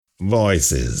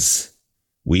Voices.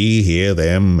 We hear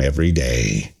them every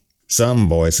day. Some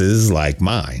voices, like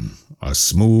mine, are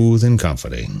smooth and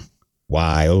comforting.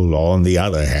 While, on the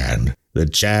other hand, the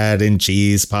Chad and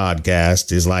Cheese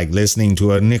podcast is like listening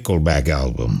to a Nickelback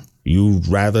album. You'd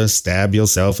rather stab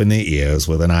yourself in the ears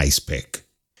with an ice pick.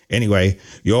 Anyway,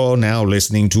 you're now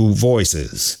listening to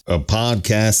Voices, a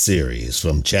podcast series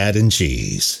from Chad and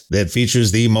Cheese that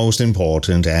features the most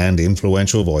important and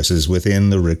influential voices within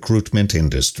the recruitment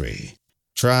industry.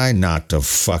 Try not to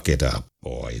fuck it up,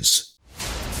 boys.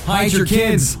 Hide your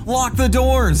kids. Lock the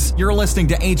doors. You're listening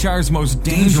to HR's most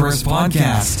dangerous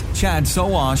podcast. Chad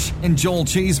Sowash and Joel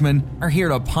Cheeseman are here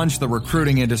to punch the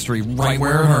recruiting industry right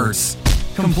where it hurts.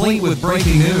 Complete with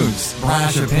breaking news,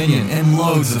 brash opinion, and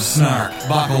loads of snark.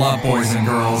 Buckle up, boys and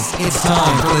girls. It's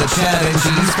time for the Chad and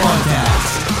Cheese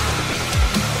Podcast.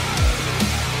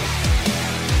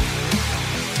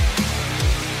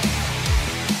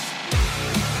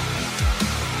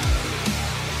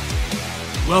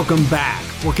 Welcome back.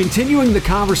 We're continuing the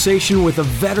conversation with a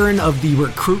veteran of the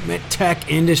recruitment tech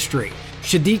industry,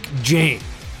 Shadiq Jain,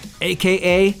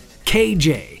 aka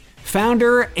KJ.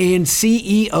 Founder and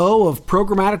CEO of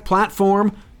programmatic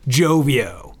platform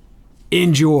Jovio.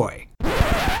 Enjoy.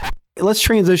 Let's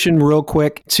transition real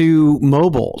quick to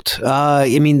Mobolt.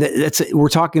 We're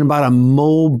talking about a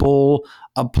mobile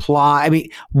apply.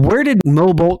 Where did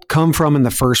Mobolt come from in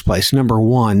the first place, number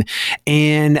one?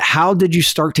 And how did you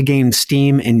start to gain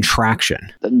steam and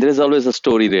traction? There's always a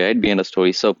story there, right? Behind a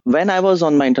story. So when I was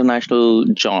on my international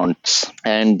jaunts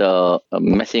and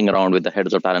messing around with the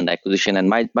heads of talent acquisition, and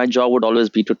my job would always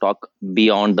be to talk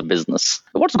beyond the business.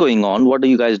 What's going on? What are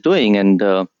you guys doing? And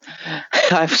I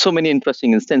have so many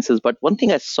interesting instances. But one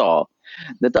thing I saw,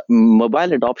 that the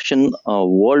mobile adoption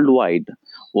worldwide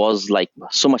was like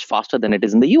so much faster than it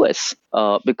is in the US,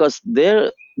 because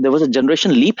there was a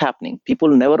generation leap happening. People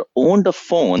who never owned a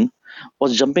phone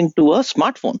was jumping to a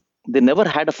smartphone. They never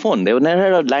had a phone. They never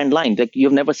had a landline. Like,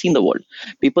 you've never seen the world.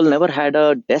 People never had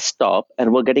a desktop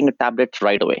and were getting a tablet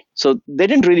right away. So they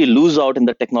didn't really lose out in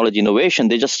the technology innovation.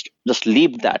 They just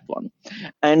leaped that one.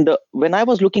 And when I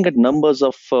was looking at numbers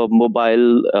of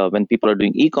mobile, when people are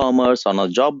doing e-commerce on our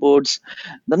job boards,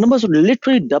 the numbers were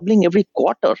literally doubling every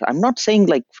quarter. I'm not saying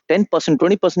like 10%,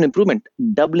 20% improvement,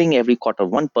 doubling every quarter,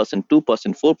 1%, 2%,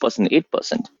 4%,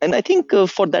 8%. And I think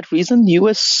for that reason,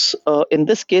 US in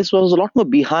this case was a lot more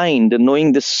behind,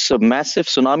 knowing this massive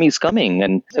tsunami is coming.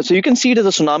 And so you can see it as a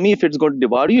tsunami if it's going to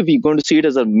devour you. If you're going to see it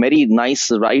as a very nice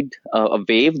ride, a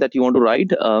wave that you want to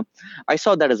ride, I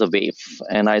saw that as a wave,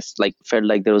 and I felt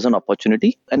like there was an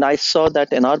opportunity. And I saw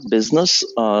that in our business,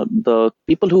 the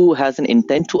people who has an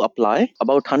intent to apply,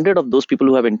 about 100 of those people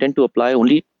who have intent to apply,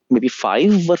 only maybe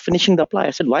 5 were finishing the apply. I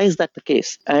said, why is that the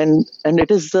case? And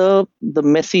it is the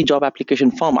messy job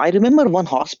application form. I remember one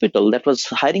hospital that was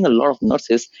hiring a lot of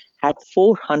nurses had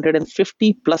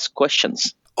 450 plus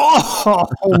questions. Oh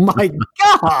my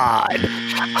God.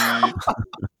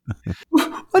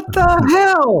 What the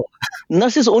hell?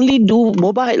 Nurses only do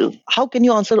mobile. How can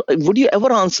you answer? Would you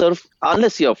ever answer,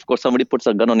 unless of course somebody puts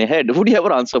a gun on your head, would you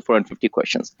ever answer 450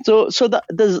 questions? So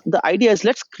the idea is,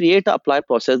 let's create an apply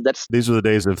process that's... These were the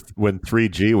days of when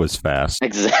 3G was fast.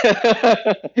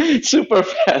 Exactly. Super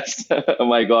fast. Oh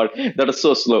my God, that was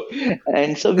so slow.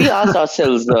 And so we asked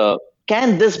ourselves,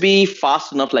 can this be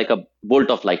fast enough, like a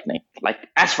bolt of lightning, like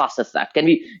as fast as that? Can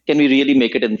we really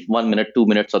make it in 1 minute, 2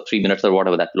 minutes, or 3 minutes, or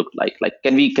whatever that looked like? Like,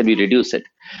 can we reduce it?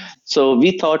 So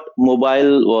we thought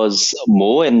mobile was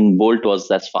Mo and Bolt was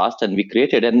that's fast, and we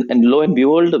created. And lo and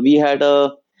behold, we had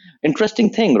a interesting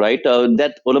thing, right?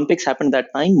 That Olympics happened that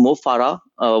time. Mo Farah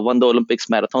won the Olympics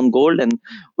marathon gold, and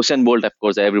Usain Bolt, of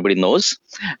course, everybody knows.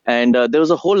 And there was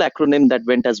a whole acronym that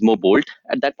went as Mo Bolt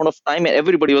at that point of time, and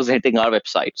everybody was hitting our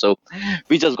website. So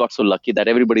we just got so lucky that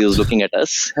everybody was looking at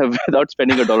us without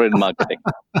spending $1 in marketing.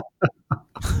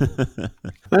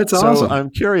 That's awesome. So I'm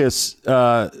curious.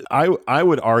 I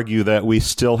would argue that we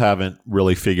still haven't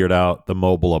really figured out the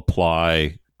mobile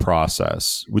apply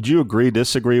process. Would you agree,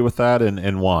 disagree with that,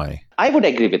 and why? I would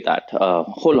agree with that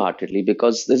wholeheartedly,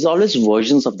 because there's always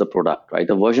versions of the product, right?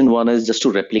 The version one is just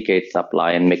to replicate the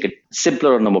apply and make it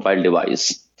simpler on a mobile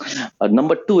device.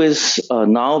 Number two is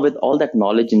now with all that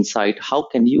knowledge insight, how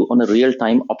can you on a real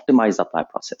time optimize the apply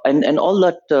process? And all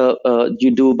that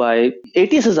you do by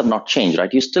ATSs have not changed,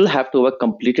 right? You still have to have a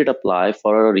completed apply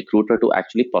for a recruiter to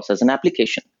actually process an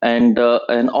application. And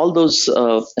all those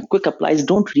quick applies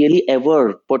don't really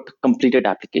ever put completed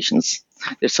applications.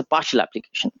 It's a partial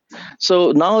application.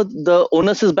 So now the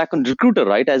onus is back on recruiter,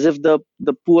 right? As if the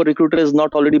poor recruiter is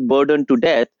not already burdened to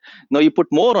death. Now you put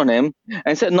more on him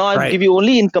and say, no, I'll give you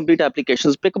only incomplete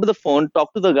applications. Pick up the phone,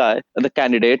 talk to the guy, the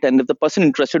candidate, and if the person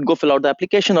interested, go fill out the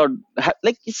application. Or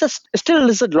it's just still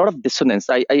is a lot of dissonance.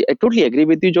 I totally agree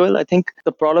with you, Joel. I think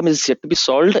the problem is yet to be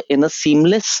solved in a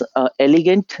seamless,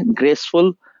 elegant,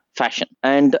 graceful fashion.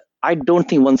 And I don't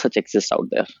think one such exists out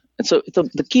there. And so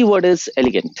the key word is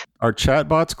elegant. Are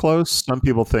chatbots close? Some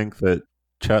people think that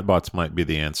chatbots might be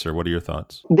the answer. What are your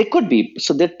thoughts? They could be.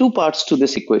 So there are two parts to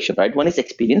this equation, right? One is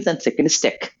experience and second is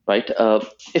tech, right?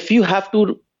 If you have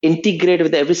to integrate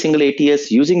with every single ATS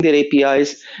using their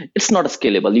APIs, it's not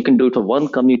scalable. You can do it for one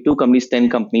company, 2 companies, 10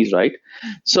 companies, right?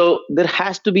 So there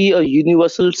has to be a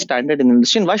universal standard in the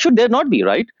industry. And why should there not be,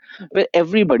 right? Where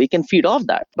everybody can feed off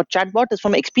that. But chatbot is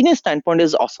from an experience standpoint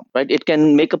is awesome, right? It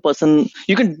can make a person,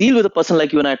 you can deal with a person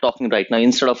like you and I are talking right now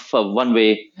instead of a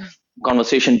one-way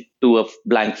conversation to a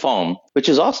blank form, which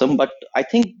is awesome. But I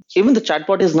think even the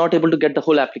chatbot is not able to get the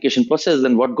whole application process,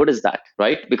 then what good is that,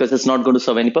 right? Because it's not going to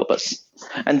serve any purpose.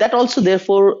 And that also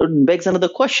therefore begs another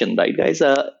question, right, guys?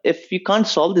 If you can't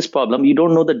solve this problem, you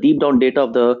don't know the deep down data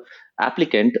of the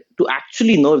applicant to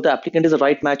actually know if the applicant is a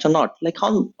right match or not. Like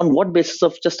on what basis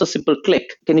of just a simple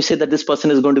click can you say that this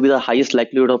person is going to be the highest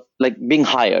likelihood of like being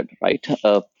hired, right?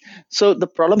 So the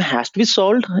problem has to be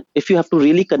solved if you have to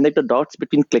really connect the dots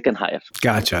between click and hire.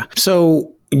 Gotcha.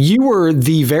 So you were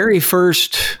the very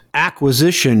first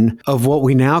acquisition of what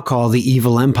we now call the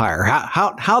evil empire.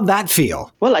 How'd that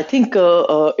feel? Well, I think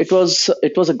it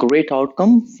was a great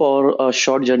outcome for a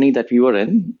short journey that we were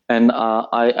in, and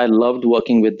I loved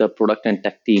working with the product and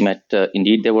tech team at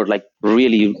Indeed. They were like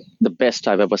really the best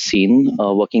I've ever seen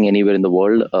working anywhere in the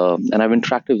world, and I've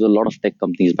interacted with a lot of tech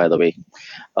companies, by the way.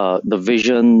 The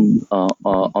vision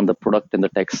on the product and the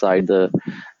tech side,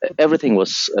 everything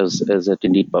was at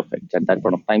Indeed perfect at that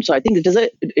point of time. So I think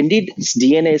Indeed's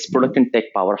DNA is product and tech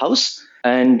powerhouse,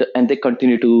 and they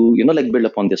continue to build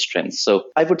upon their strengths. So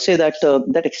I would say that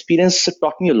that experience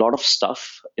taught me a lot of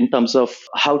stuff in terms of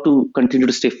how to continue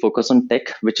to stay focused on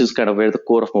tech, which is kind of where the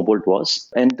core of Mobile was.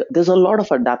 And there's a lot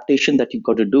of adaptation that you've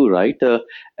got to do, right?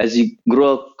 As you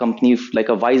grow a company, like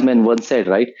a wise man once said,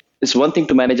 right? It's one thing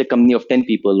to manage a company of 10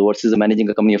 people versus managing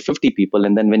a company of 50 people.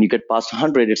 And then when you get past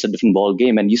 100, it's a different ball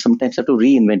game. And you sometimes have to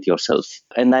reinvent yourself.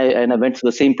 And I went through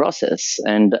the same process.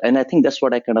 And I think that's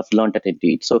what I kind of learned at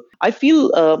Indeed. So I feel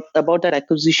about that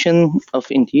acquisition of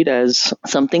Indeed as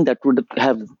something that would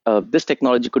have, this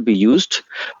technology could be used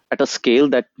at a scale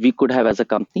that we could have as a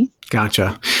company.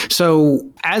 Gotcha.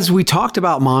 So as we talked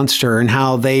about Monster and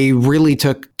how they really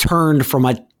turned from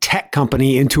a tech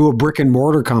company into a brick and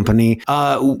mortar company,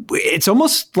 it's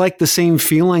almost like the same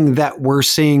feeling that we're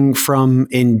seeing from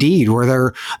Indeed,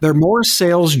 where they're more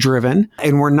sales driven,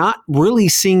 and we're not really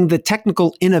seeing the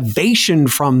technical innovation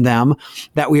from them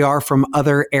that we are from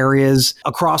other areas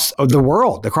across the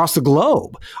world, across the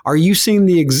globe. Are you seeing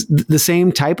the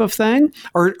same type of thing,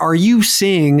 or are you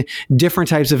seeing different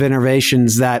types of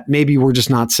innovations that maybe we're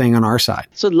just not seeing on our side?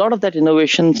 So a lot of that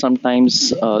innovation,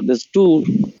 sometimes there's two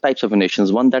types of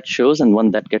innovations, one that shows and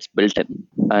one that gets built in.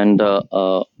 And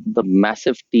the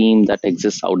massive team that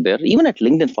exists out there, even at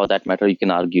LinkedIn for that matter, you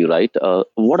can argue, right?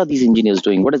 What are these engineers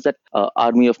doing? What is that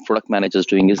army of product managers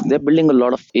doing? Is they're building a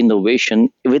lot of innovation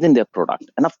within their product.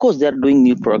 And of course, they're doing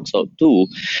new products out too.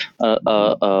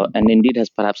 And Indeed has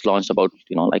perhaps launched about,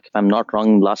 like if I'm not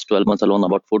wrong, last 12 months alone,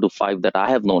 about 4 to 5 that I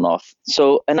have known of.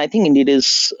 So, and I think Indeed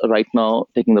is right now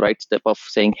taking the right step of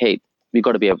saying, hey, we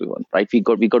got to be everyone, right? We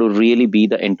got to really be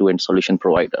the end-to-end solution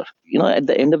provider. At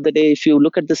the end of the day, if you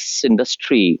look at this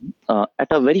industry at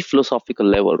a very philosophical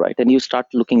level, right, and you start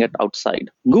looking at outside,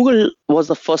 Google was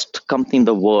the first company in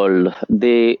the world.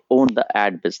 They owned the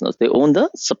ad business. They owned the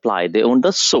supply. They owned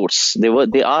the source. They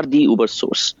are the Uber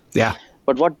source. Yeah.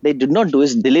 But what they did not do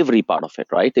is delivery part of it,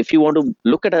 right? If you want to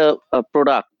look at a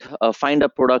product, find a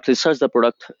product, research the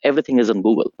product, everything is on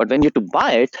Google. But when you have to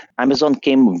buy it, Amazon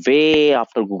came way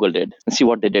after Google did. And see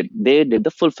what they did. They did the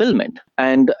fulfillment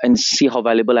and see how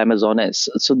valuable Amazon is.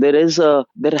 So there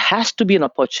has to be an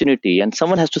opportunity, and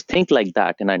someone has to think like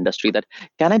that in our industry, that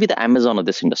can I be the Amazon of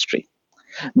this industry?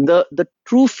 The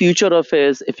true future of it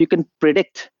is if you can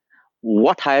predict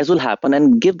what hires will happen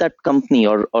and give that company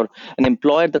or an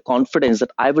employer the confidence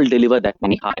that I will deliver that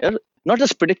many hire, not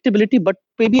just predictability, but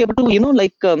maybe able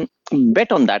to,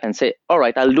 bet on that and say, all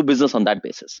right, I'll do business on that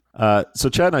basis. So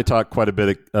Chad and I talked quite a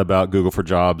bit about Google for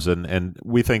Jobs, and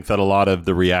we think that a lot of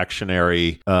the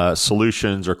reactionary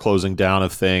solutions or closing down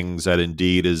of things at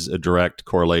Indeed is a direct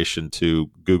correlation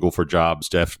to Google for Jobs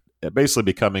basically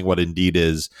becoming what Indeed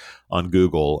is on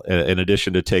Google, in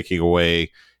addition to taking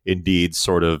away Indeed's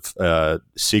sort of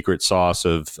secret sauce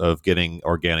of getting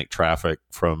organic traffic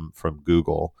from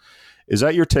Google. Is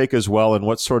that your take as well? And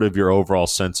what's sort of your overall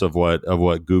sense of what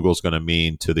Google's going to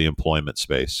mean to the employment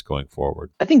space going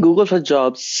forward? I think Google for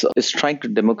Jobs is trying to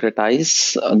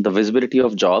democratize the visibility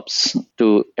of jobs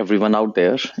to everyone out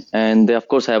there. And they, of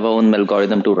course, have their own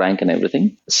algorithm to rank and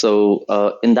everything. So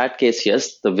in that case,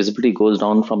 yes, the visibility goes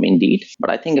down from Indeed. But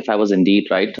I think if I was Indeed,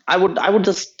 right, I would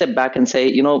just step back and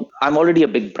say, I'm already a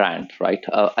big brand, right?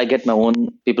 I get my own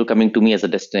people coming to me as a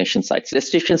destination site.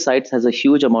 Destination sites has a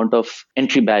huge amount of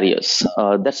entry barriers.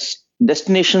 That's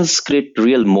destinations create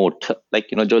real moat. Like,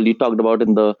 Joel, you talked about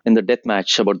in the death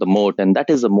match about the moat, and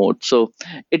that is the moat. So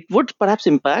it would perhaps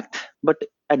impact, but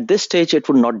at this stage, it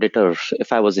would not deter.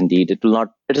 If I was Indeed, it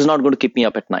is not going to keep me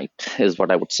up at night, is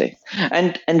what I would say.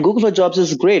 And Google for Jobs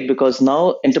is great because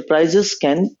now enterprises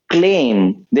can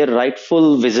claim their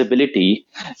rightful visibility.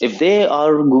 If they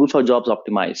are Google for Jobs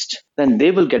optimized, then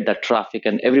they will get that traffic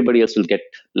and everybody else will get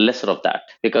lesser of that,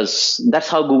 because that's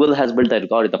how Google has built the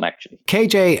algorithm actually.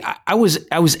 KJ, I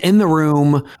was in the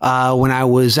room when I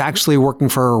was actually working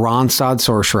for Randstad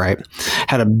Sourceright,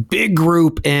 had a big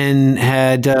group and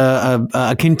had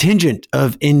a contingent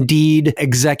of Indeed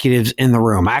executives in the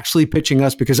room, actually pitching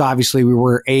us because obviously we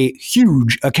were a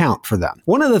huge account for them.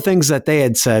 One of the things that they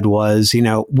had said was,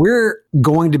 we're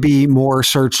going to be more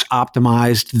search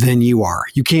optimized than you are.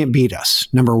 You can't beat us,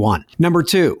 number one. Number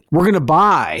two, we're going to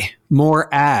buy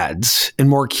more ads and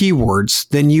more keywords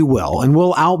than you will, and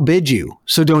we'll outbid you.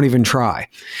 So don't even try.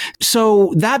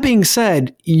 So that being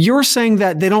said, you're saying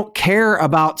that they don't care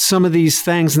about some of these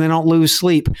things and they don't lose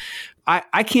sleep.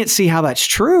 I can't see how that's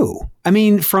true. I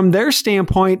mean, from their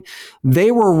standpoint,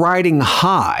 they were riding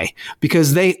high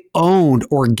because they owned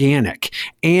organic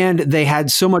and they had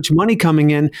so much money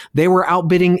coming in. They were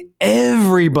outbidding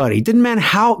everybody. Didn't matter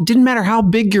how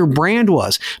big your brand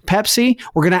was. Pepsi,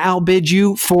 we're going to outbid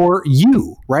you for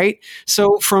you, right?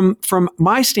 So from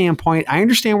my standpoint, I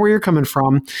understand where you're coming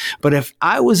from, but if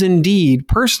I was Indeed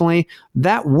personally,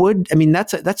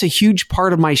 that's a huge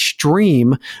part of my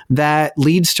stream that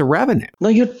leads to revenue. No,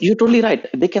 you're totally right.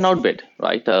 They can outbid.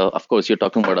 Right. Of course, you're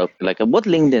talking about both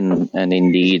LinkedIn and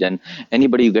Indeed and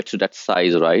anybody who gets to that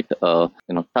size, right?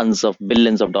 Tons of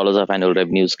billions of dollars of annual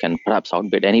revenues can perhaps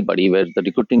outbid anybody, where the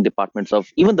recruiting departments of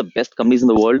even the best companies in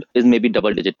the world is maybe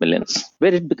double-digit millions.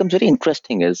 Where it becomes very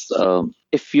interesting is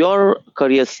if your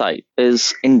career site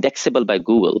is indexable by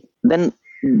Google, then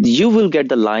you will get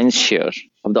the lion's share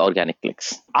of the organic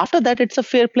clicks. After that, it's a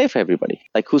fair play for everybody.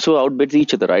 Like whoso outbids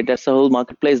each other, right? That's the whole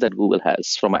marketplace that Google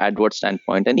has from an AdWords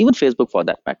standpoint, and even Facebook for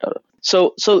that matter.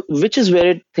 So which is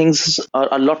where things are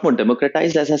a lot more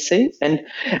democratized, as I say. And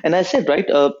I said, right,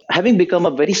 having become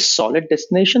a very solid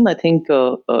destination, I think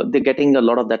they're getting a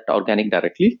lot of that organic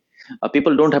directly.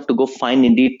 People don't have to go find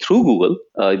Indeed through Google.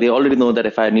 They already know that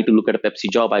if I need to look at a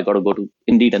Pepsi job, I got to go to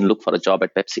Indeed and look for a job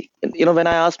at Pepsi. And, when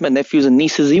I ask my nephews and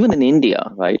nieces, even in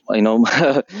India, right,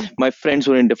 my friends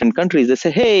who are in different countries, they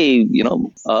say, hey,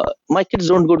 my kids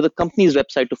don't go to the company's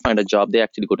website to find a job. They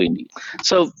actually go to Indeed.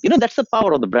 So, that's the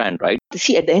power of the brand, right?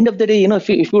 See, at the end of the day, if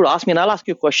you would ask me, and I'll ask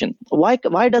you a question, why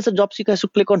does a job seeker have to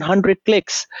click on 100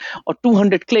 clicks or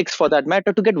 200 clicks for that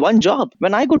matter to get one job?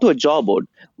 When I go to a job board,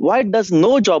 why does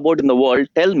no job board in the world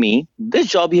tell me this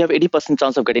job you have 80%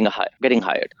 chance of getting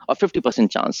hired or 50%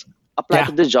 chance? Apply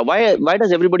to this job. Why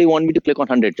does everybody want me to click on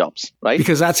 100 jobs, right?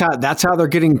 Because that's how they're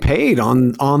getting paid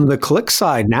on the click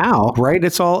side now, right?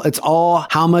 It's all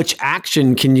how much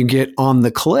action can you get on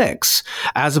the clicks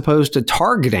as opposed to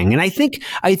targeting. And I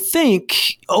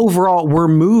think overall we're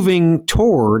moving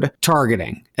toward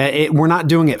targeting. We're not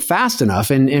doing it fast enough,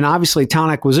 and obviously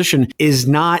talent acquisition is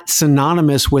not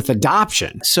synonymous with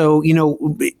adoption. So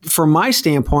from my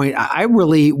standpoint,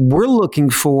 we're looking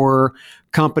for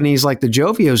companies like the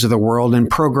Jovios of the world and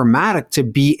programmatic to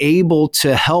be able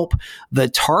to help the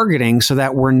targeting so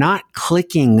that we're not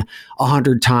clicking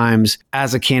 100 times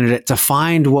as a candidate to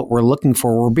find what we're looking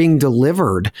for. We're being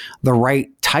delivered the right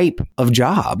type of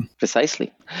job.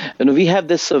 Precisely. We have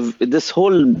this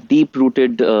whole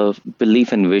deep-rooted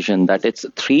belief and vision that it's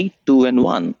 3, 2, and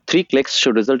 1. 3 clicks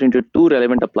should result into 2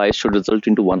 relevant applies should result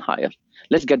into 1 hire.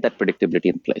 Let's get that predictability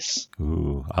in place.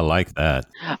 Ooh, I like that.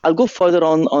 I'll go further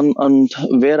on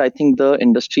where I think the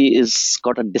industry is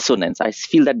got a dissonance. I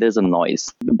feel that there's a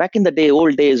noise. Back in the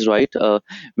old days, right,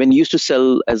 when you used to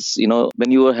sell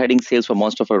when you were heading sales for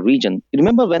most of our region, you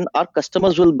remember when our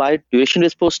customers will buy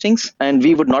tuition-based postings and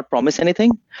we would not promise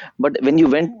anything? But when you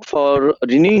went for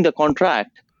renewing the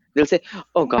contract, They'll say,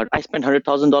 oh God, I spent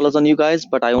 $100,000 on you guys,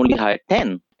 but I only hired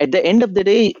 10. At the end of the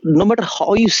day, no matter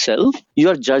how you sell, you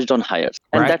are judged on hires.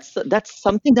 And that's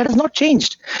something that has not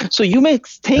changed. So you may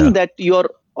think that you're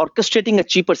orchestrating a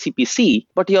cheaper CPC,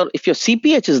 but if your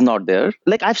CPH is not there,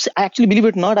 like I actually, believe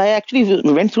it or not, I actually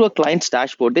went through a client's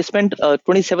dashboard. They spent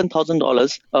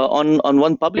 $27,000 on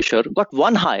one publisher, got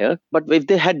one hire, but if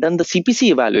they had done the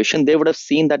CPC evaluation, they would have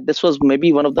seen that this was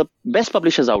maybe one of the best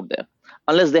publishers out there,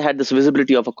 unless they had this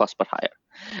visibility of a cost per hire.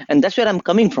 And that's where I'm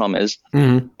coming from is,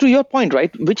 to your point, right,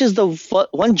 which is the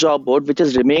one job board which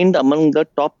has remained among the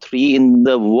top 3 in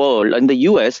the world, in the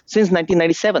US, since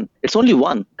 1997. It's only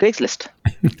one, Craigslist.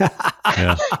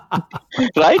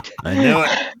 Right? I knew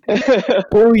it.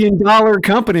 $1 billion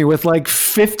company with like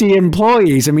 50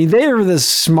 employees. I mean, they are the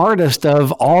smartest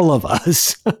of all of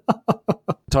us.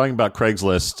 Talking about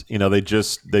Craigslist,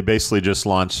 they basically just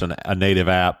launched a native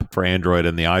app for Android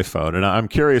and the iPhone. And I'm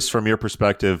curious from your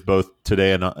perspective, both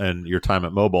today and your time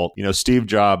at Mobile, Steve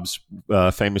Jobs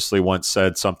famously once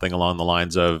said something along the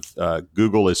lines of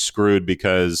Google is screwed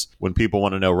because when people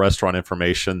want to know restaurant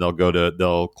information,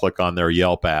 they'll click on their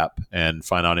Yelp app and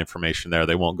find out information there.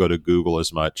 They won't go to Google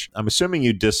as much. I'm assuming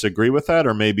you disagree with that,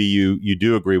 or maybe you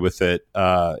do agree with it.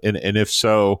 And if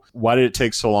so, why did it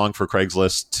take so long for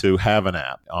Craigslist to have an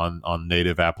app on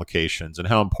native applications, and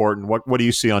how important, what do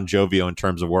you see on Joveo in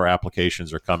terms of where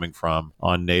applications are coming from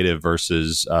on native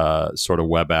versus sort of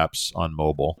web apps on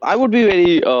mobile? I would be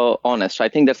very honest. I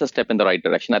think that's a step in the right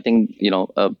direction. I think,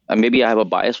 maybe I have a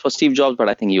bias for Steve Jobs, but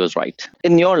I think he was right.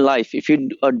 In your life, if you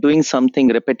are doing something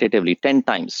repetitively 10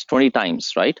 times, 20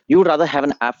 times, right, you would rather have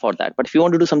an app for that. But if you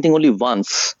want to do something only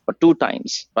once or 2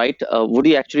 times, right, would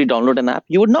you actually download an app?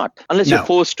 You would not, unless you're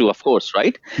forced to, of course,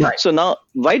 right? So now,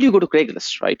 why do you go to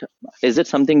Craigslist, right? Is it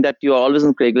something that you are always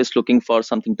on Craigslist looking for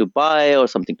something to buy or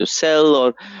something to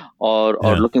sell or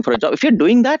looking for a job? If you're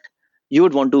doing that, you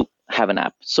would want to have an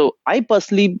app. So I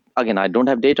personally, again, I don't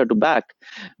have data to back,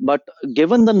 but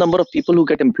given the number of people who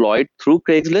get employed through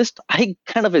Craigslist, I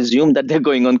kind of assume that they're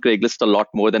going on Craigslist a lot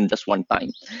more than just one time.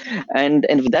 And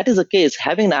if that is the case,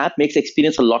 having an app makes the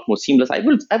experience a lot more seamless. I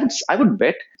would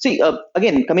bet. See,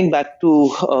 again, coming back to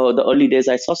the early days,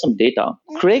 I saw some data.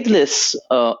 Craigslist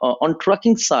on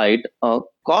trucking side,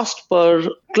 cost per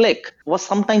click was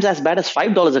sometimes as bad as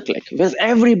 $5 a click, whereas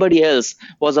everybody else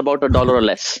was about $1 or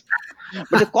less.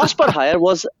 But the cost per hire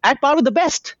was at par with the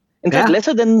best. In fact,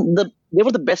 lesser than they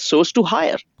were the best source to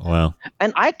hire. Wow.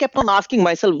 And I kept on asking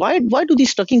myself, why do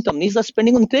these trucking companies are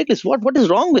spending on Craigslist? What is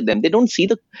wrong with them? They don't see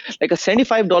like a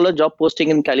 $75 job posting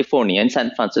in California, in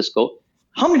San Francisco.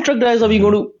 How many truck drivers are we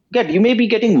going to get? You may be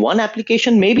getting one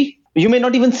application, maybe. You may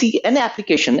not even see an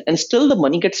application, and still the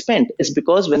money gets spent. It's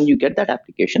because when you get that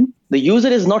application, the user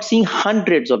is not seeing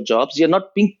hundreds of jobs. You're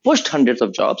not being pushed hundreds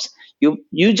of jobs.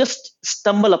 You just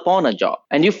stumble upon a job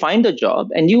and you find a job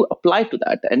and you apply to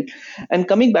that. And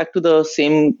coming back to the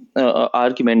same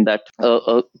argument that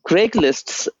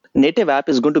Craigslist's native app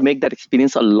is going to make that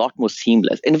experience a lot more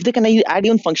seamless. And if they can add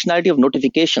even functionality of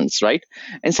notifications, right?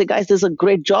 And say, guys, there's a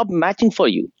great job matching for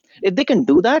you. If they can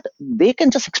do that, they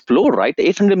can just explode, right?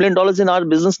 $800 million in our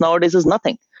business nowadays is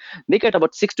nothing. They get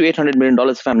about $600 to $800 million,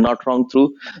 if I'm not wrong,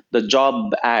 through the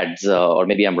job ads, or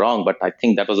maybe I'm wrong, but I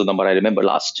think that was the number I remember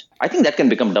last. I think that can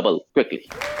become double quickly.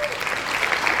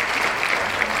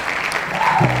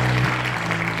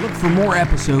 Look for more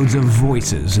episodes of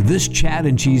Voices, this Chad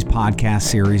and Cheese podcast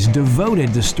series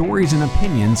devoted to stories and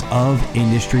opinions of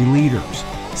industry leaders.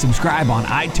 Subscribe on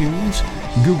iTunes,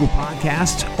 Google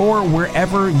Podcasts, or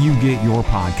wherever you get your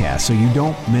podcasts so you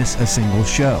don't miss a single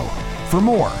show. For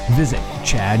more, visit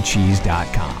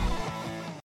chadcheese.com.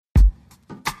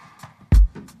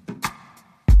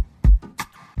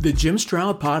 The Jim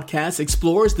Stroud Podcast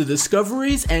explores the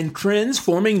discoveries and trends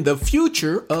forming the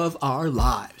future of our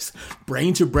lives.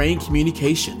 Brain-to-brain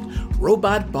communication,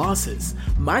 robot bosses,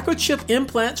 microchip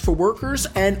implants for workers,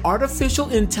 and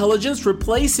artificial intelligence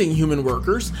replacing human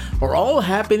workers are all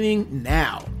happening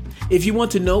now. If you want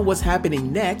to know what's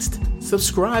happening next,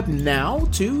 subscribe now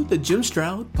to the Jim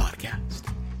Stroud Podcast.